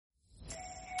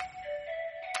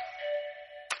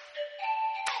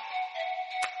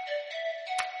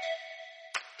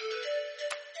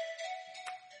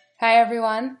Hi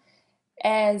everyone.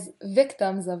 As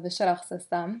victims of the shidduch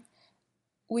system,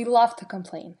 we love to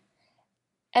complain.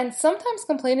 And sometimes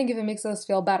complaining even makes us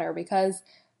feel better because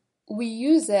we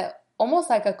use it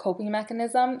almost like a coping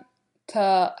mechanism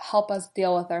to help us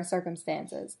deal with our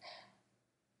circumstances.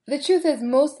 The truth is,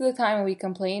 most of the time when we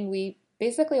complain, we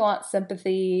basically want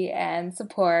sympathy and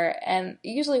support, and it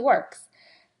usually works.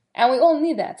 And we all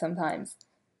need that sometimes,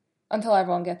 until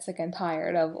everyone gets sick and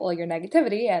tired of all your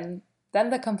negativity, and then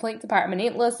the complaint department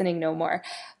ain't listening no more.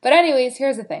 But anyways,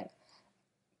 here's the thing.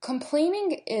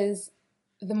 Complaining is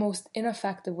the most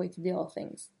ineffective way to deal with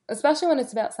things, especially when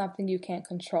it's about something you can't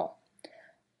control.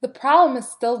 The problem is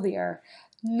still there.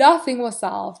 Nothing was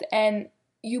solved, and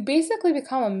you basically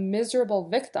become a miserable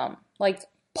victim, like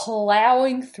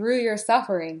plowing through your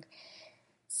suffering.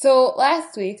 So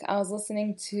last week, I was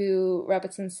listening to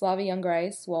Rebbetzin Slavi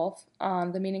Young-Reis Wolf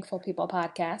on the Meaningful People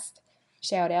podcast.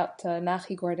 Shout out to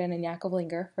Nachi Gordon and Yaakov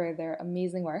Linger for their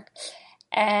amazing work.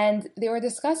 And they were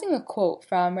discussing a quote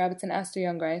from Rebbetzin Esther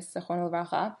Young-Reis, Zechron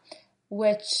Livracha,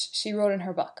 which she wrote in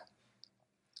her book.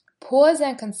 Pause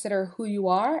and consider who you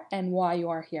are and why you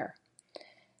are here.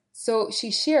 So she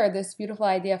shared this beautiful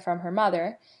idea from her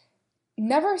mother.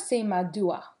 Never say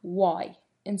madua, why.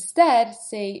 Instead,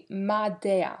 say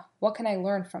madea, what can I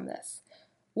learn from this?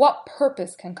 What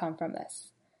purpose can come from this?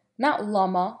 Not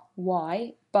lama,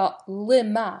 why, but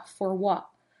lima, for what?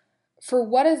 For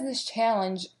what is this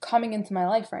challenge coming into my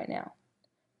life right now?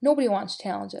 Nobody wants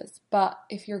challenges, but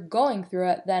if you're going through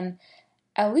it, then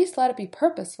at least let it be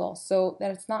purposeful so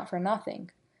that it's not for nothing.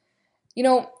 You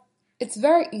know, it's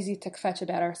very easy to kvetch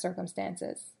about our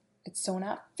circumstances. It's so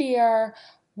not fair.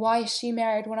 Why is she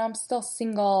married when I'm still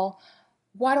single?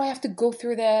 Why do I have to go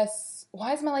through this?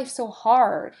 Why is my life so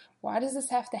hard? Why does this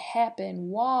have to happen?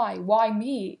 Why? Why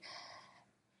me?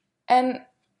 And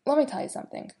let me tell you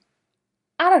something.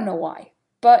 I don't know why,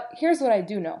 but here's what I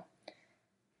do know.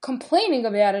 Complaining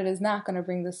about it is not going to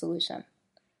bring the solution.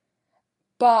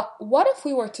 But what if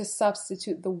we were to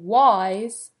substitute the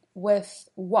whys with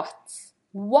whats?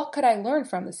 What could I learn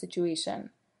from the situation?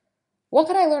 What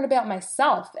could I learn about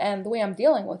myself and the way I'm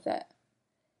dealing with it?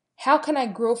 How can I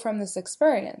grow from this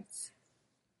experience?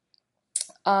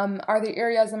 Are there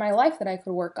areas in my life that I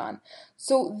could work on?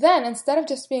 So then, instead of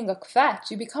just being a kvetch,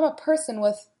 you become a person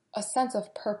with a sense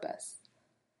of purpose.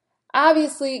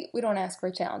 Obviously, we don't ask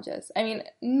for challenges. I mean,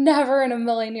 never in a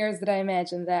million years did I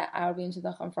imagine that I would be in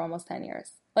shidduchim for almost 10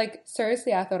 years. Like,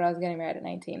 seriously, I thought I was getting married at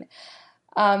 19.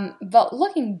 But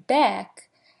looking back,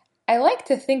 I like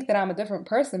to think that I'm a different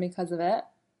person because of it.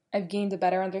 I've gained a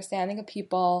better understanding of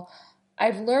people.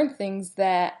 I've learned things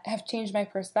that have changed my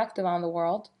perspective on the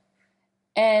world.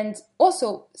 And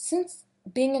also, since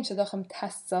being in shidduchim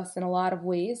tests us in a lot of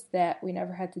ways that we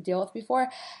never had to deal with before,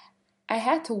 I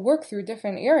had to work through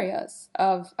different areas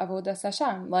of avodas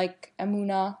Hashem, like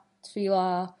emunah,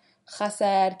 tefillah,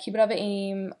 chesed, kibbud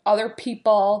avim, other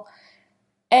people.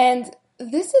 And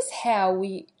this is how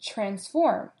we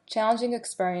transform challenging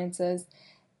experiences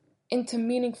into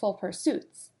meaningful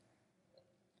pursuits.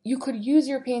 You could use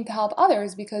your pain to help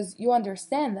others because you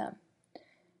understand them.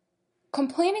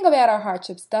 Complaining about our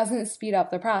hardships doesn't speed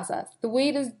up the process. The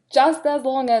wait is just as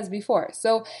long as before.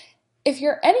 So if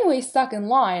you're anyway stuck in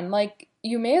line,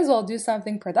 you may as well do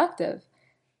something productive.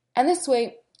 And this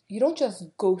way, you don't just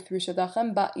go through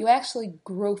shidduchim, but you actually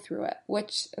grow through it,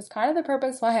 which is kind of the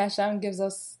purpose why Hashem gives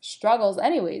us struggles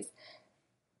anyways,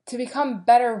 to become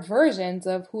better versions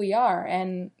of who we are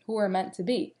and who we're meant to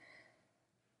be.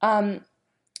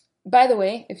 By the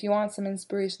way, if you want some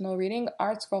inspirational reading,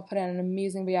 ArtScroll put out an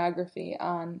amazing biography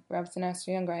on Rebbetzin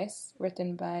Esther Young-Reis,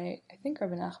 written by, I think,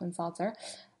 Rabbi Nachman Salzer.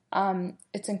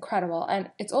 It's incredible, and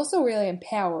it's also really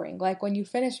empowering. Like, when you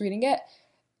finish reading it,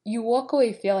 you walk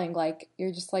away feeling like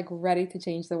you're just, ready to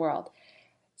change the world.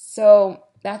 So,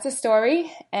 that's a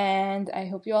story, and I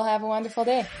hope you all have a wonderful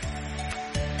day.